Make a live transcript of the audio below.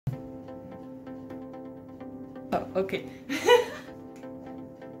Oh, okay.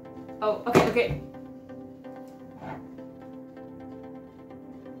 Oh, okay, okay.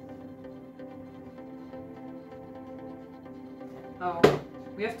 Oh,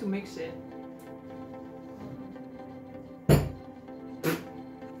 we have to mix it.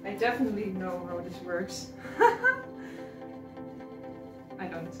 I definitely know how this works. I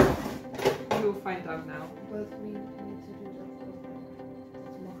don't. We'll find out now. But we need to do that.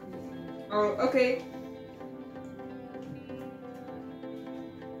 Oh, okay.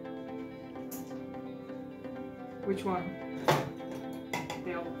 Which one?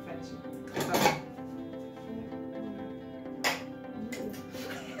 They all look fancy. Oh.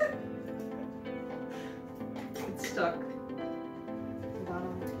 It's stuck.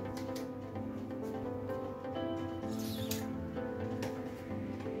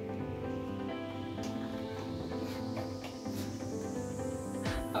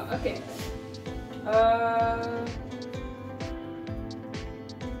 Oh, okay.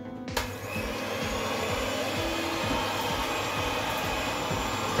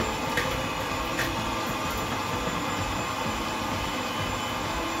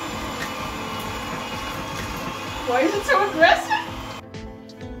 Why is it so aggressive?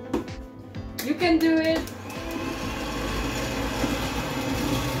 You can do it.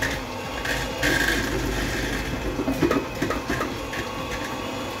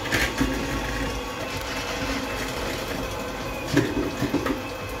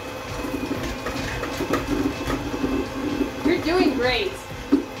 You're doing great.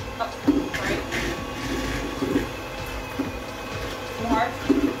 Oh, sorry. Too hard.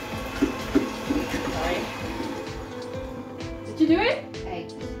 Sorry. Did you do it?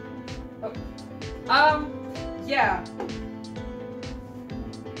 Eggs. Oh. Yeah.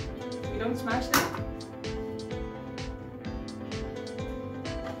 You don't smash it?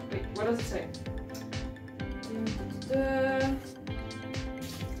 Wait, what does it say?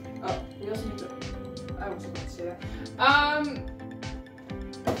 Oh, we also need to. I was about to say that.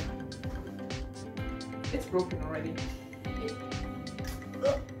 It's broken already.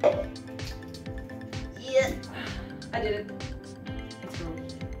 Yeah. I did it. It's broken.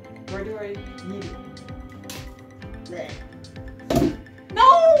 Where do I need it? Blech.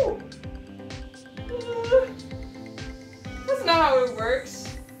 No! That's not how it works.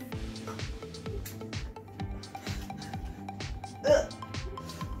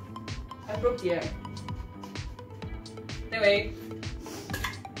 I broke the egg. Anyway.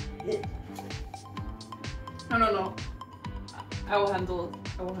 No. I will handle it.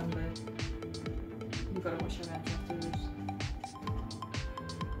 I will handle it. You gotta wash your hands afterwards.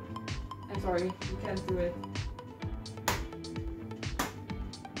 I'm sorry, you can't do it.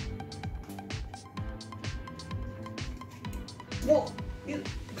 Whoa!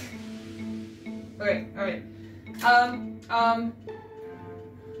 Alright.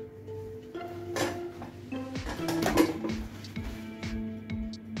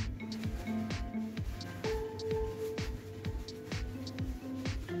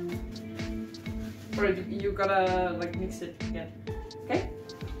 Alright, you gotta like mix it again. Okay?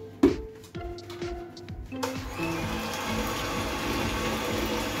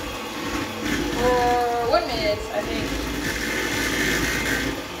 For 1 minute, I think.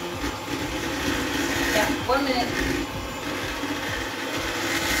 Yeah, 1 minute.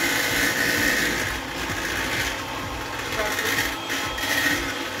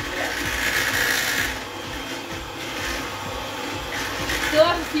 Still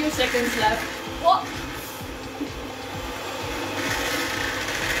have a few seconds left. What?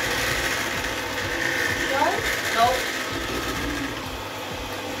 No.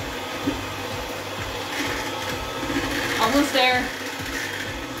 Almost there.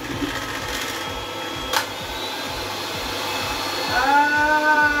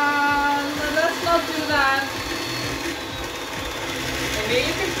 Let's not do that. Maybe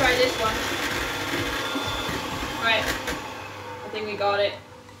you can try this one. Alright. I think we got it.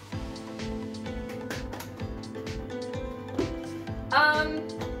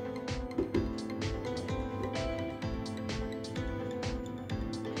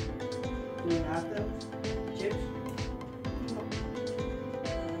 Do you have those chips?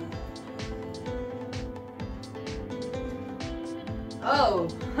 Oh,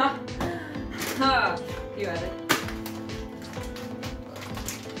 ha, ha. You had it.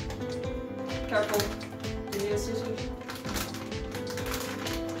 Careful. Do you need a scissors?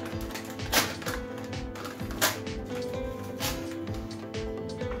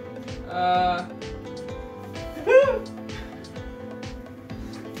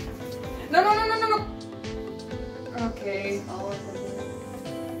 No. Okay.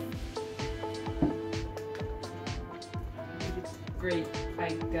 great, I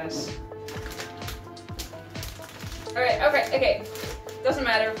guess. Alright, okay. Doesn't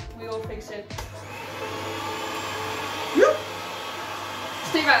matter. We will fix it.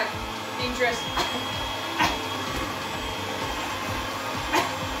 Stay back. Dangerous.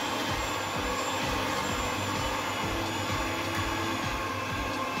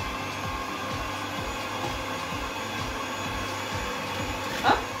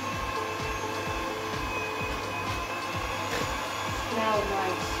 Huh? Smell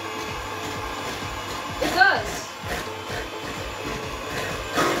nice. It does.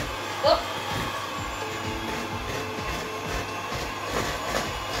 Oh.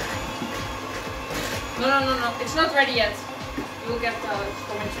 No. It's not ready yet. You will get so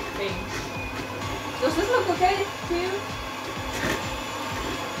much thing. Does this look okay to you?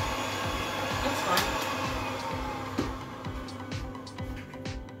 That's fine.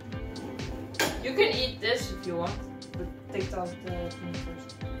 You can eat this if you want, but take out the thing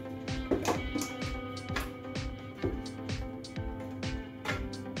first.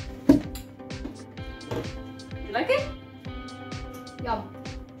 You like it? Yum.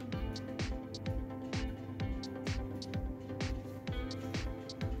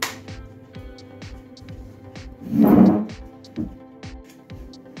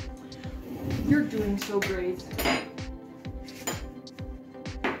 You're doing so great.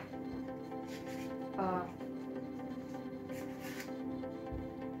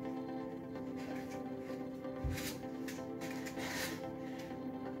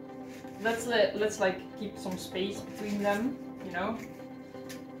 Let's like keep some space between them, you know.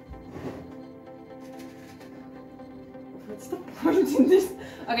 What's the point in this?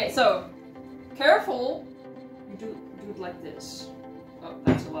 Okay, so careful. You do it like this. Oh,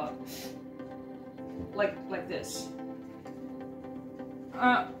 that's a lot. Like this.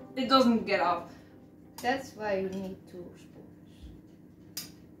 It doesn't get off. That's why you need 2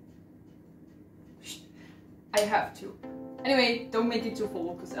 spoons. I have to. Anyway, don't make it too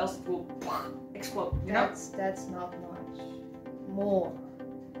full, because else it will explode, you know? That's not much. More.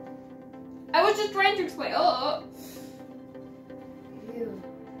 I was just trying to explain. Oh. Ew.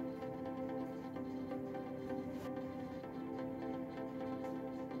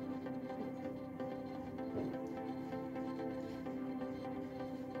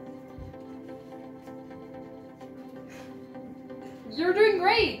 You're doing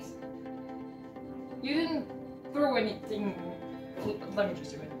great! You didn't throw anything. Let me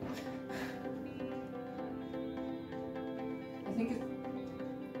just do it. I think it...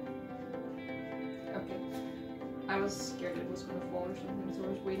 Okay. I was scared it was gonna fall or something, so I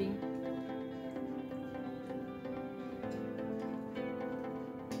was waiting.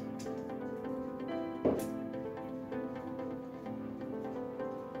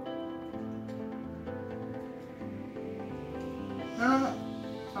 No.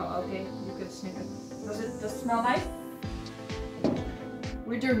 Oh, okay. You could sniff it. Does it smell nice?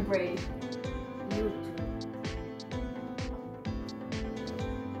 We're doing great. You too.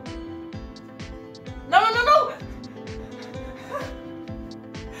 No!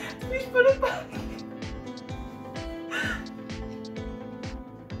 Please put it back.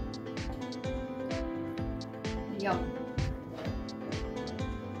 Yum.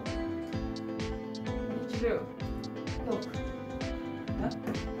 What did you do? Look. Huh?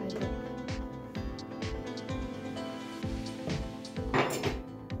 I look.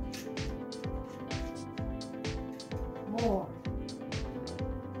 More.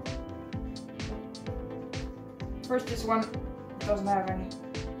 First, this one doesn't have any.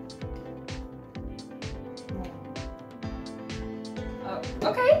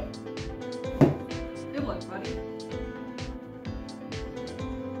 Okay. Good luck, buddy.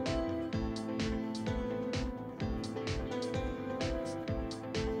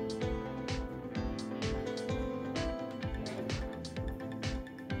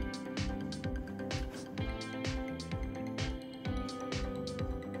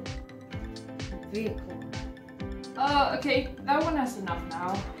 Vehicle. Okay, that one has enough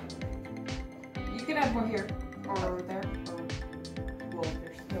now. You can add more here, or there, or... Well,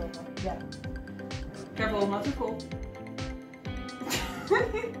 there's still one. Yeah. Careful, not too full.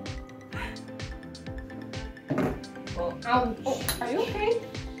 Well, Ouch. oh, are you okay?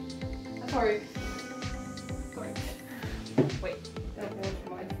 I'm sorry. Sorry. Wait. That was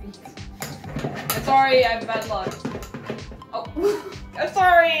my feet. I'm sorry, I have bad luck. Oh, I'm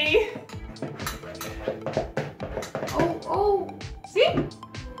sorry! Oh. See?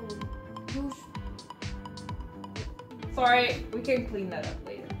 You Sorry, we can clean that up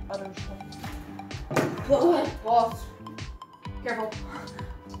later. Other stuff. What? Careful.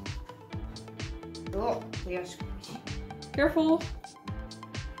 Oh, yes. Careful.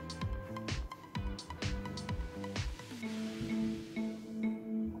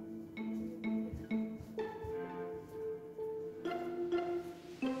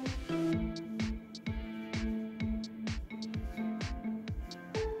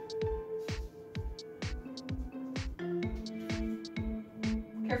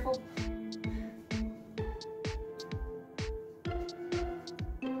 Careful.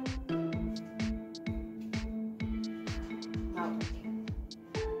 No.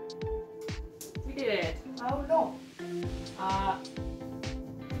 We did it. Oh no.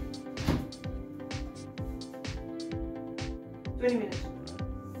 20 minutes.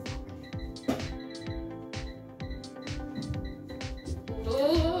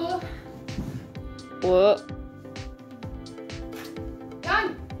 What?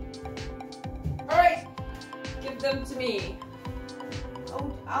 Done. Alright. Give them to me.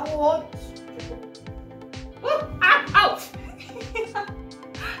 I want. Ow! Ow!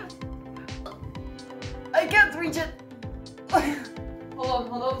 I can't reach it. Hold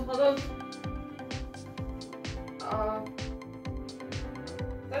on.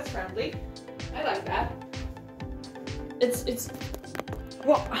 That's friendly. I like that. It's.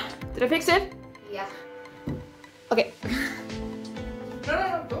 What? Did I fix it? Yeah. Okay.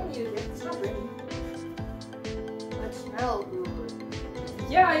 No, don't use it. It's not ready. It smells good.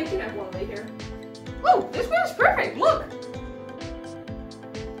 Yeah, you can have one later. Oh, this one's perfect. Look.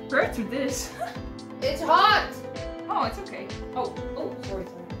 Right through this. It's hot. Oh, it's okay. Oh, sorry.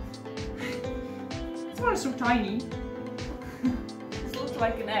 This one is so tiny. This looks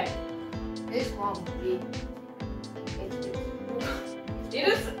like an egg. This one, please.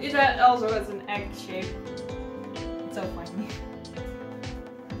 It also has an egg shape. It's so funny.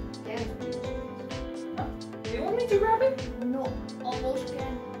 Oh, do you want me to grab it? No, almost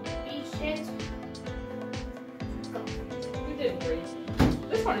can. Patient. You did great.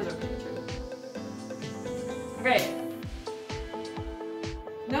 This one is okay too. Okay.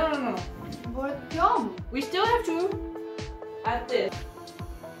 No. But yum. We still have to add this.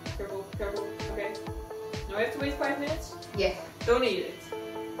 Careful. Okay. Now we have to wait 5 minutes. Yeah. Don't eat it.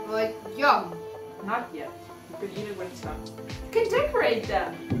 But yum. Not yet. You can eat it when it's done. You can decorate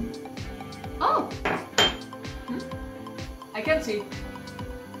them. Oh. I can see.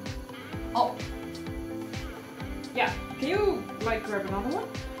 Oh. Yeah. Can you like grab another one?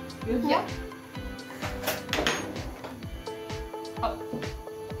 Yeah. Oh.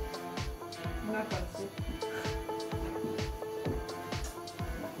 I'm not gonna see.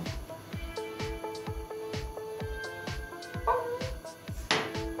 Oh.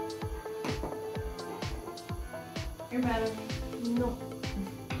 You're mad at me? No.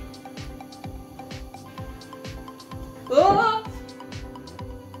 Oh!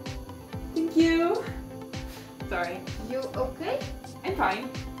 Thank you. Sorry. You okay? I'm fine.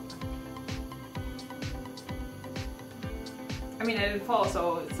 I mean, I didn't fall,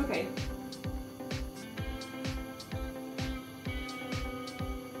 so it's okay.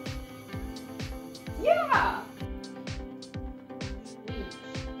 Yeah!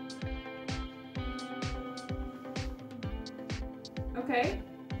 Okay.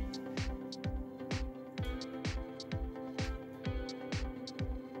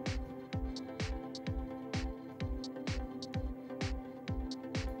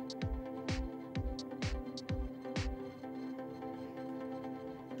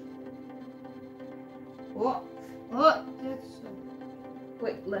 What? What? That's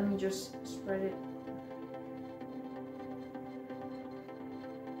Wait, let me just spread it.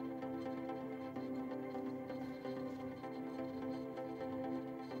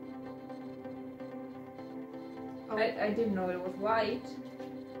 Oh. I didn't know it was white.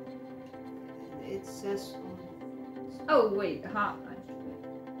 It says on. Oh, wait, huh?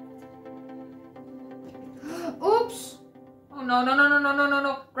 Oops! Oh,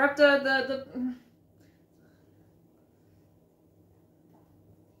 no. Grab the...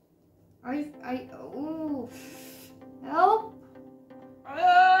 Ooh. Help!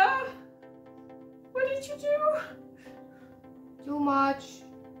 What did you do? Too much.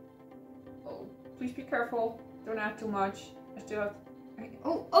 Oh, please be careful. Don't add too much. I still have...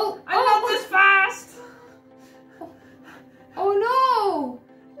 I'm not this fast! Oh no!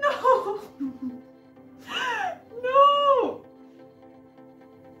 No! No!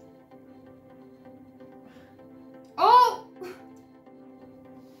 Oh!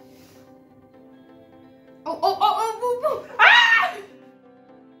 Ah!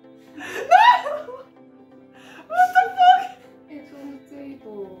 No! What the fuck? It's on the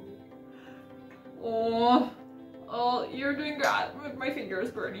table. Oh, you're doing great. My finger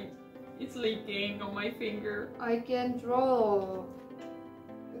is burning. It's leaking on my finger. I can draw.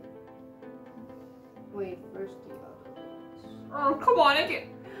 Wait, first the other ones. Oh, come on, I can.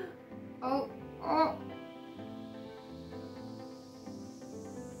 Oh, oh.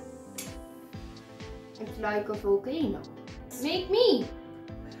 It's like a volcano. Make me.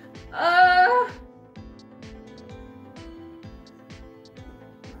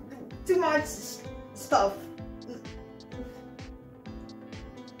 Too much stuff.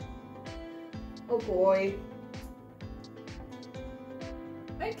 Oh boy.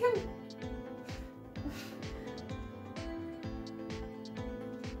 I can.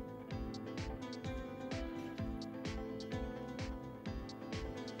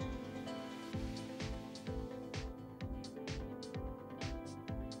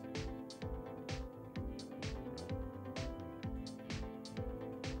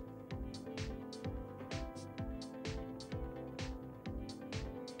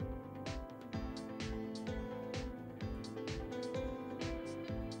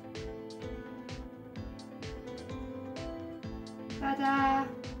 Ta-da!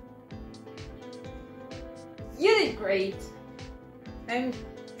 You did great. I'm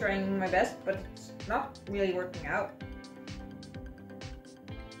trying my best, but it's not really working out.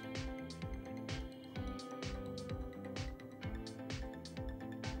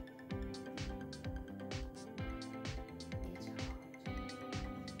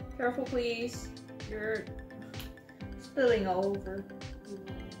 Careful, please. You're spilling all over.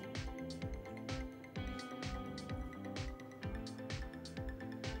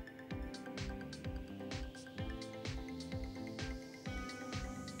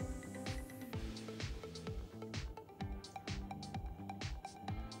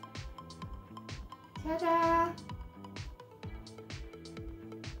 Ta-da!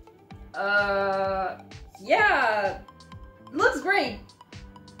 Yeah, looks great.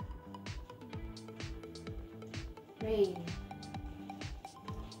 Rain.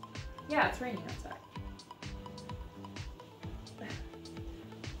 Yeah, it's raining outside.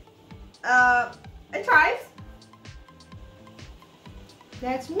 I tried.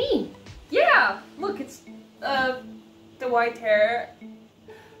 That's me. Yeah, look, it's the white hair.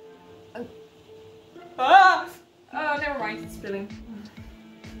 Oh, never mind, it's spilling.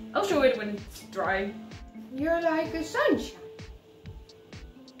 I'll show it when it's dry. You're like a sunshine.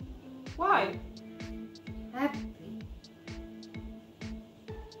 Why? Happy.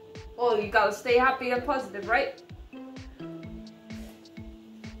 Well, you gotta stay happy and positive, right?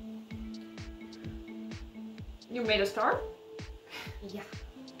 You made a star? Yeah.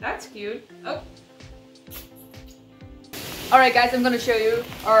 That's cute. Oh. Alright guys, I'm gonna show you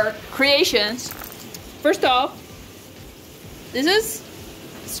our creations. First off, this is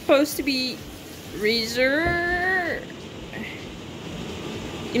supposed to be Razor.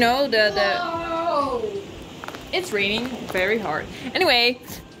 You know, Whoa! It's raining very hard. Anyway,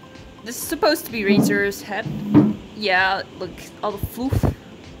 this is supposed to be Razor's head. Yeah, look, all the floof.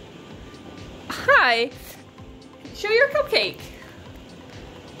 Hi! Show your cupcake.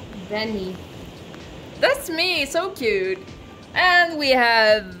 Benny. That's me, so cute. And we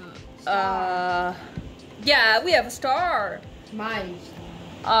have, yeah, we have a star. Mine.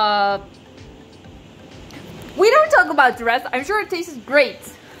 We don't talk about the rest. I'm sure it tastes great.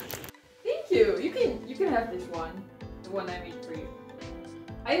 Thank you. You can have this one, the one I made for you.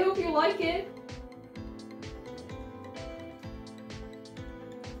 I hope you like it.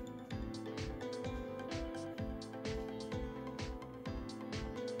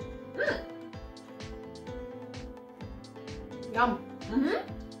 Yum. Mm-hmm.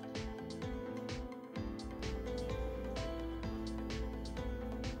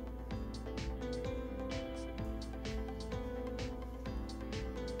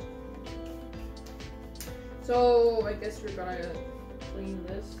 So I guess we're gonna clean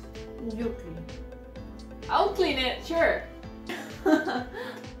this. You clean. I'll clean it, sure.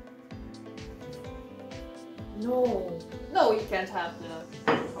 No. No, you can't have the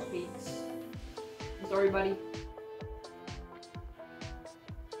puppies. I'm sorry, buddy.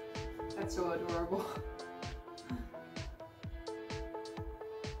 That's so adorable.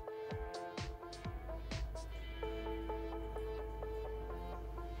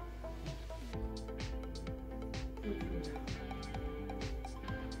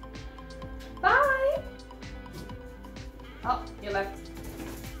 Bye! Oh, you left.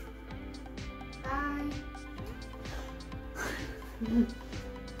 Bye.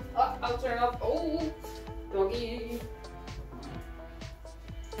 Oh, I'll turn off. Oh, doggy.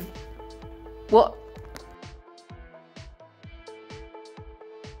 What?